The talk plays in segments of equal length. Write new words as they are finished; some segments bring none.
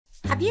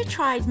Have you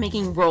tried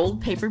making rolled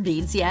paper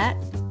beads yet?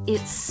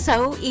 It's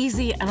so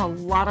easy and a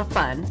lot of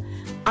fun.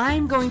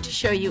 I'm going to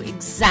show you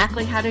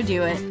exactly how to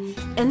do it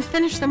and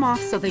finish them off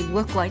so they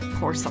look like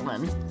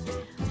porcelain.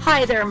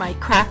 Hi there, my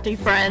crafty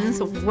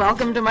friends.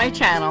 Welcome to my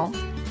channel.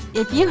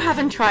 If you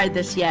haven't tried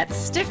this yet,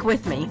 stick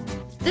with me.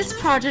 This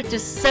project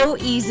is so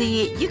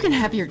easy, you can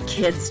have your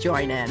kids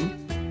join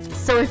in.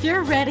 So if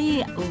you're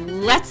ready,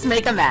 let's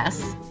make a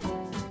mess.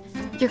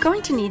 You're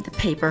going to need the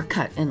paper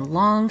cut in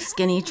long,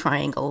 skinny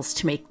triangles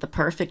to make the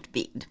perfect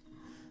bead.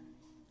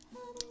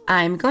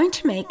 I'm going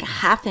to make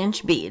 1/2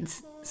 inch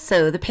beads,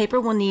 so the paper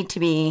will need to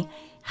be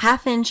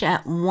 1/2 inch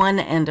at one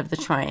end of the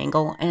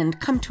triangle and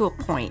come to a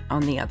point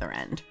on the other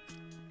end.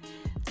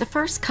 The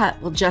first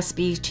cut will just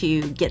be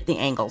to get the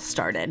angle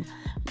started.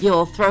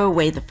 You'll throw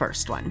away the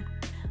first one.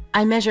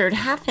 I measured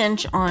 1/2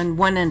 inch on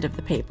one end of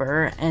the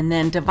paper, and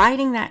then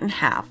dividing that in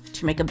half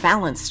to make a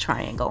balanced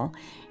triangle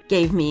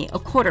gave me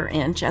 1/4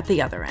 inch at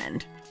the other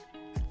end.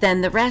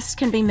 Then the rest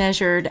can be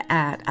measured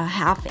at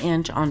 1/2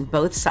 inch on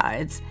both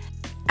sides.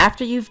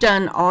 After you've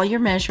done all your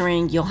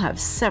measuring, you'll have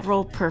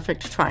several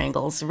perfect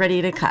triangles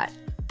ready to cut.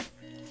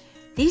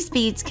 These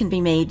beads can be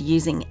made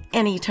using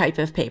any type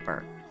of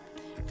paper.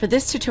 For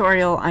this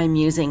tutorial, I'm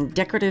using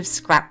decorative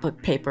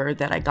scrapbook paper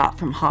that I got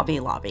from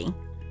Hobby Lobby.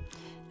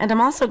 And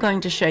I'm also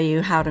going to show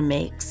you how to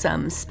make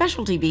some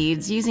specialty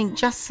beads using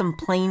just some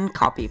plain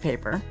copy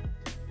paper.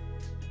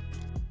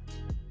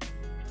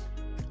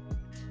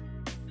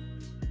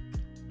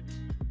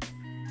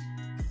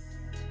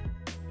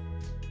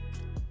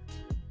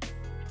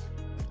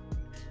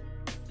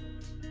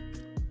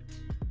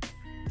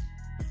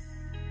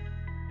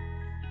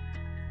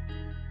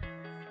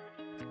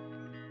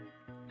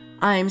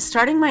 I'm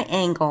starting my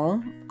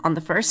angle on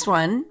the first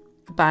one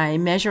by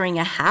measuring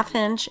 1/2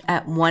 inch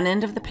at one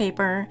end of the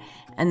paper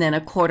and then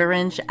 1/4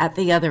 inch at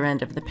the other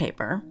end of the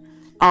paper.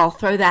 I'll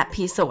throw that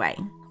piece away.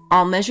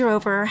 I'll measure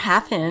over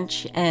 1/2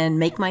 inch and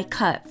make my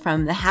cut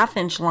from the 1/2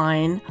 inch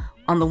line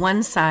on the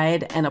one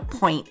side and a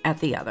point at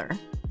the other.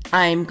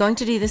 I'm going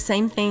to do the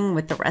same thing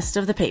with the rest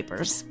of the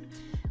papers.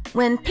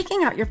 When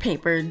picking out your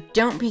paper,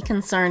 don't be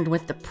concerned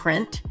with the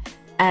print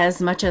as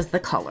much as the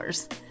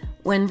colors.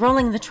 When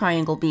rolling the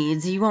triangle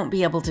beads, you won't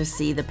be able to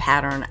see the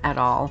pattern at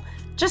all,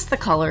 just the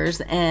colors,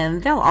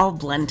 and they'll all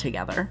blend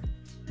together.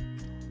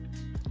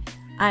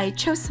 I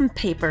chose some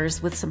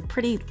papers with some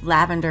pretty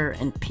lavender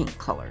and pink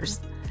colors.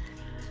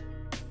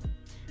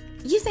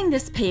 Using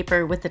this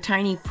paper with the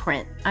tiny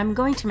print, I'm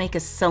going to make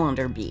a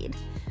cylinder bead.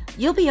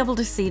 You'll be able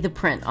to see the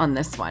print on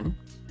this one.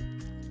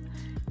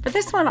 For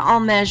this one, I'll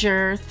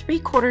measure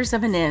 3/4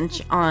 of an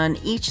inch on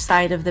each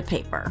side of the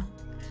paper.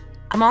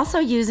 I'm also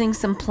using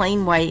some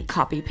plain white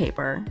copy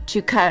paper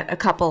to cut a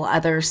couple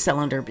other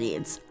cylinder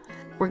beads.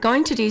 We're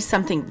going to do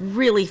something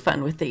really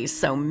fun with these,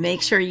 so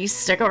make sure you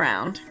stick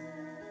around.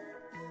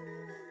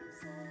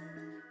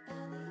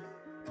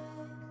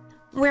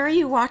 Where are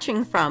you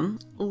watching from?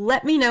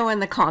 Let me know in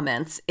the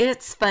comments.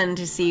 It's fun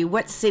to see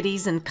what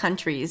cities and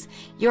countries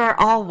you're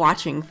all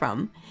watching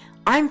from.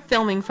 I'm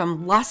filming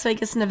from Las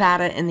Vegas,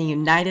 Nevada in the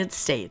United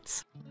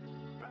States.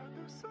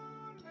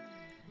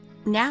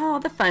 Now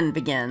the fun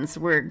begins.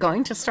 We're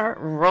going to start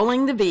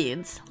rolling the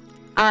beads.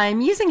 I'm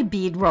using a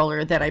bead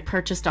roller that I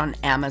purchased on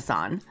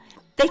Amazon.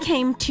 They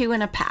came 2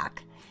 in a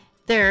pack.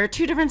 There are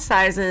 2 different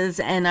sizes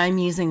and I'm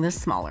using the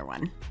smaller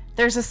one.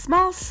 There's a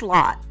small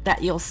slot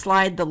that you'll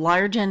slide the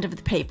large end of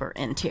the paper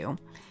into.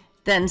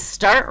 Then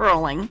start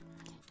rolling.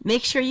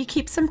 Make sure you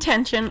keep some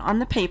tension on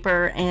the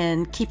paper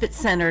and keep it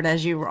centered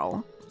as you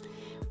roll.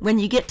 When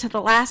you get to the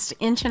last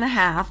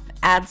 1.5 inches,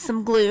 add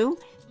some glue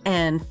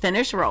and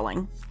finish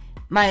rolling.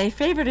 My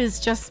favorite is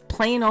just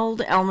plain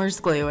old Elmer's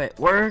glue. It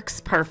works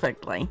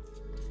perfectly.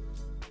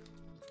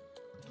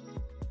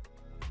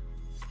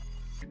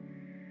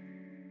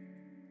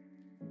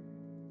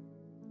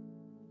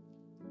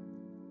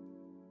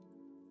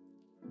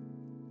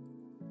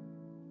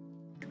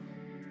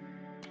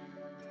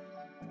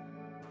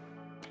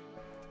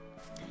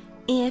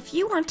 If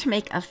you want to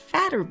make a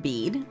fatter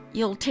bead,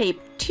 you'll tape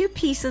 2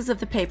 pieces of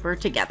the paper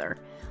together,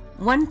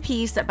 one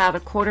piece about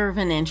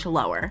 1/4 inch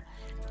lower,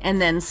 and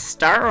then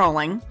start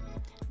rolling.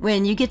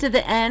 When you get to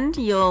the end,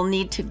 you'll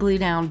need to glue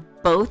down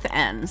both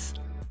ends.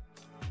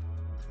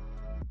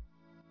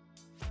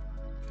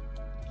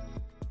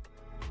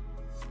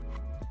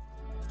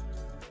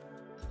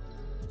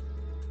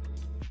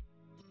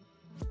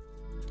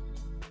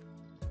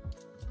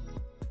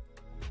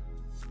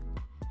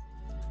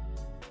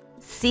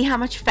 See how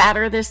much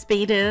fatter this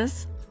bead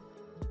is?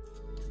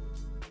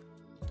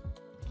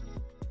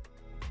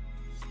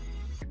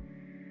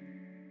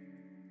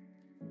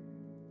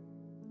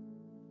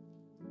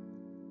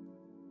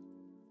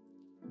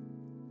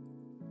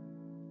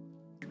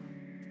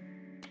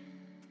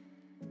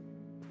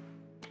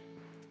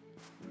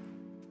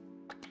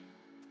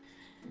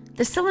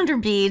 The cylinder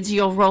beads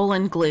you'll roll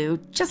and glue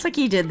just like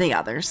you did the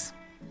others.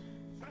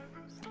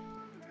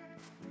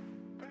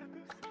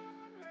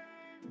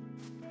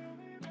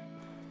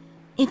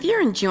 If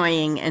you're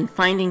enjoying and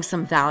finding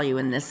some value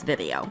in this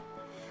video,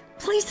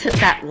 please hit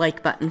that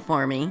like button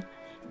for me.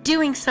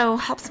 Doing so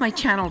helps my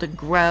channel to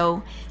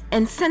grow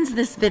and sends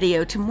this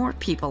video to more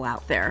people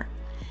out there.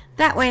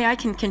 That way I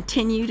can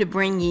continue to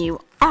bring you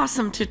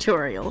awesome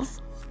tutorials.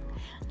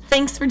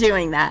 Thanks for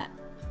doing that.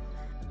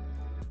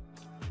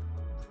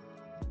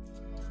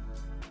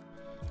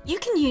 You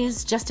can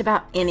use just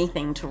about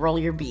anything to roll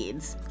your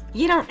beads.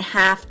 You don't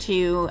have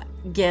to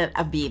get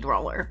a bead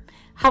roller.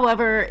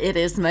 However, it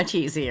is much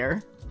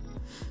easier.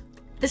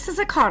 This is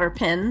a cotter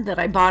pin that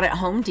I bought at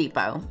Home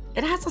Depot.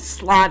 It has a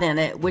slot in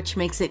it, which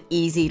makes it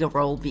easy to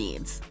roll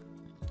beads.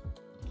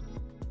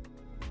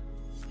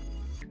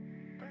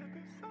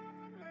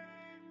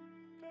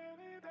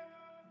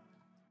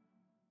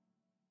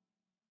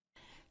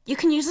 You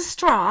can use a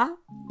straw,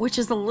 which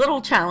is a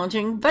little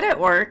challenging, but it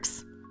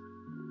works.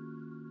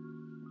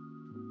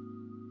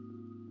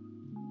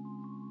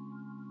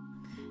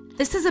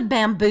 This is a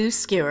bamboo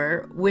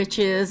skewer, which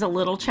is a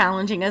little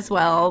challenging as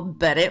well,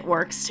 but it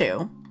works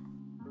too.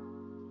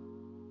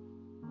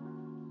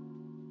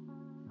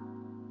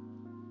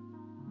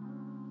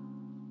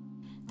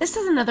 This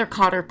is another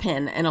cotter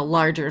pin in a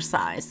larger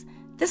size.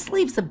 This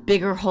leaves a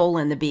bigger hole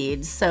in the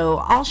bead, so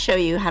I'll show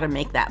you how to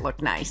make that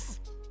look nice.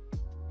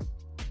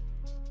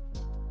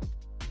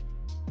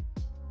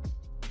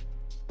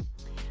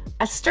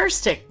 A stir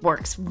stick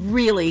works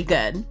really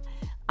good.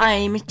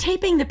 I'm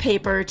taping the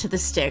paper to the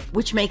stick,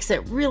 which makes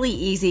it really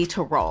easy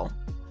to roll.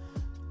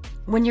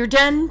 When you're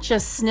done,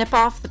 just snip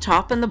off the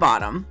top and the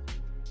bottom.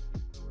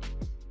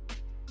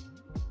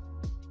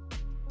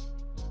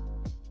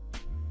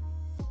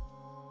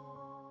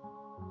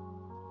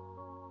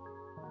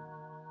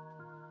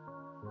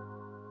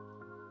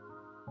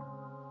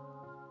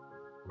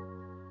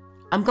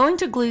 I'm going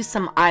to glue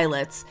some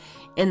eyelets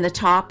in the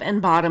top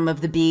and bottom of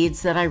the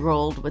beads that I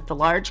rolled with the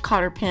large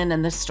cotter pin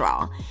and the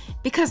straw,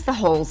 because the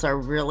holes are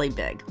really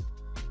big.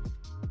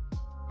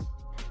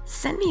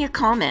 Send me a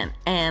comment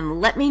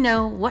and let me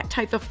know what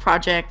type of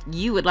project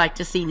you would like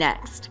to see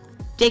next.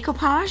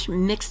 Decoupage,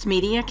 mixed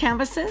media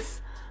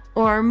canvases,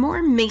 or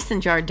more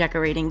mason jar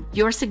decorating,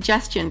 your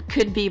suggestion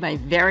could be my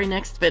very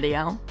next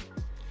video.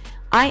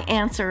 I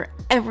answer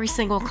every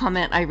single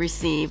comment I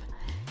receive.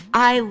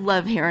 I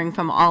love hearing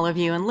from all of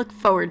you and look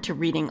forward to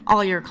reading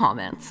all your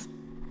comments.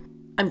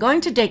 I'm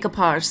going to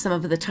decoupage some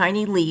of the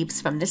tiny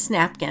leaves from this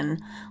napkin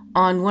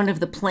on one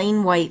of the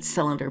plain white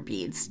cylinder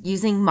beads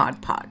using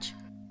Mod Podge.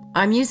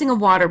 I'm using a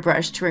water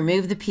brush to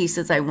remove the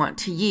pieces I want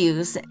to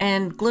use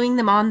and gluing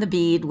them on the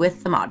bead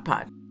with the Mod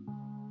Podge.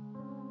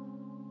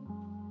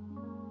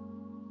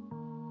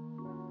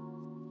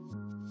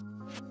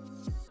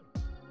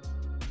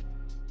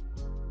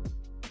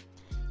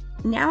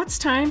 Now it's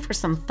time for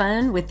some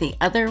fun with the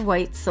other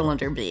white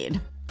cylinder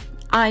bead.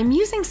 I'm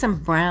using some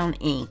brown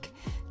ink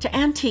to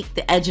antique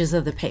the edges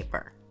of the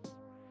paper.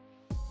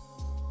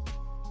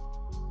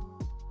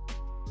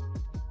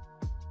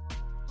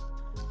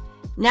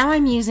 Now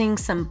I'm using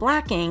some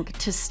black ink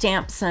to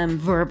stamp some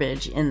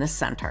verbiage in the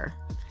center.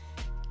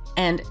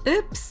 And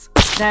oops,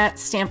 that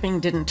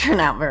stamping didn't turn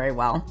out very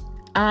well.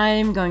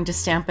 I'm going to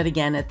stamp it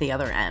again at the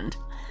other end.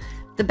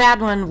 The bad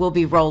one will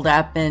be rolled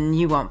up and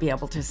you won't be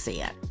able to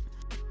see it.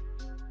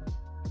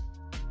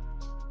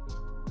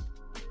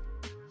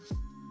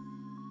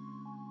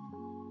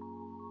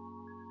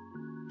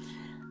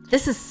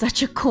 This is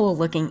such a cool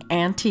looking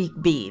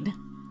antique bead.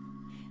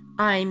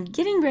 I'm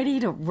getting ready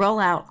to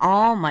roll out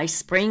all my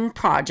spring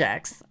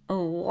projects.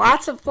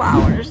 Lots of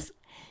flowers.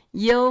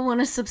 You'll want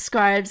to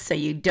subscribe so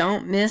you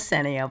don't miss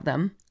any of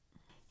them.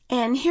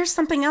 And here's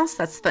something else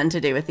that's fun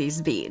to do with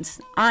these beads.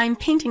 I'm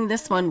painting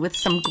this one with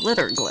some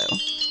glitter glue.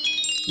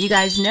 You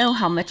guys know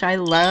how much I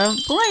love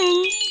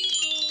bling.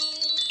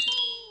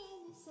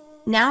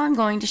 Now I'm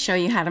going to show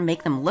you how to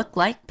make them look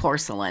like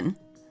porcelain.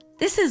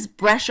 This is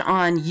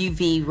brush-on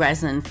UV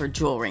resin for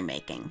jewelry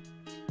making.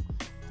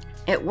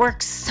 It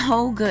works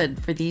so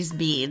good for these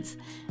beads.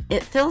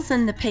 It fills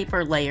in the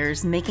paper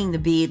layers, making the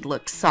bead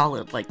look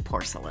solid like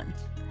porcelain.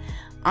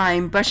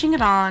 I'm brushing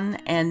it on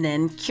and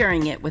then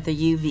curing it with a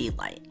UV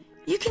light.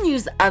 You can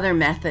use other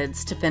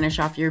methods to finish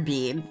off your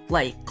bead,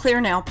 like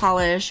clear nail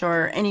polish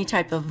or any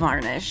type of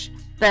varnish.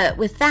 But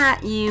with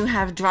that, you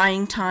have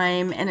drying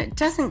time and it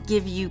doesn't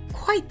give you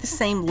quite the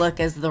same look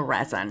as the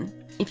resin.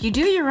 If you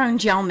do your own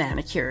gel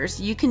manicures,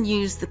 you can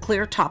use the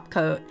clear top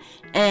coat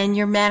and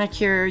your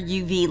manicure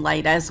UV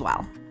light as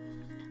well.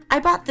 I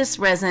bought this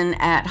resin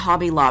at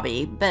Hobby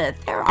Lobby, but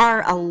there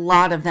are a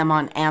lot of them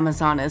on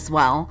Amazon as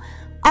well.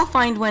 I'll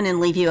find one and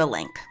leave you a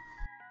link.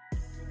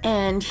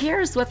 And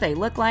here's what they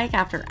look like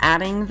after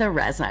adding the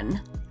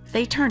resin.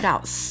 They turned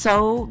out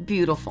so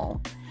beautiful.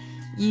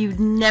 You'd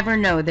never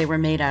know they were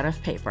made out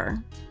of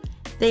paper.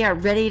 They are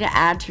ready to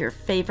add to your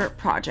favorite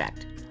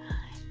project.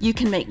 You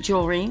can make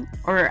jewelry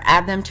or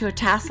add them to a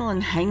tassel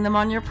and hang them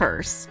on your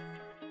purse.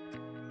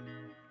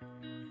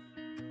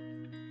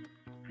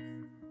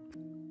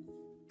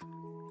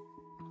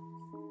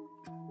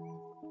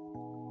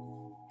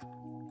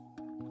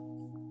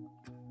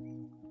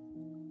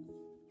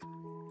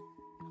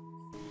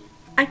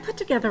 I put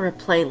together a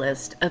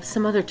playlist of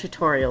some other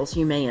tutorials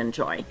you may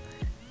enjoy.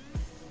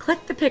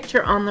 Click the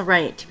picture on the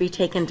right to be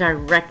taken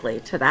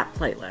directly to that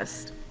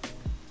playlist.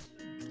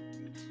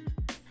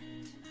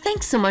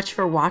 Thanks so much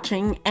for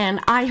watching, and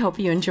I hope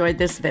you enjoyed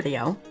this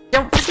video.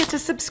 Don't forget to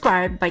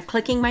subscribe by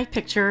clicking my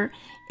picture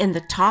in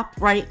the top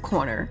right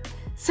corner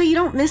so you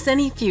don't miss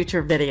any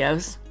future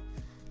videos.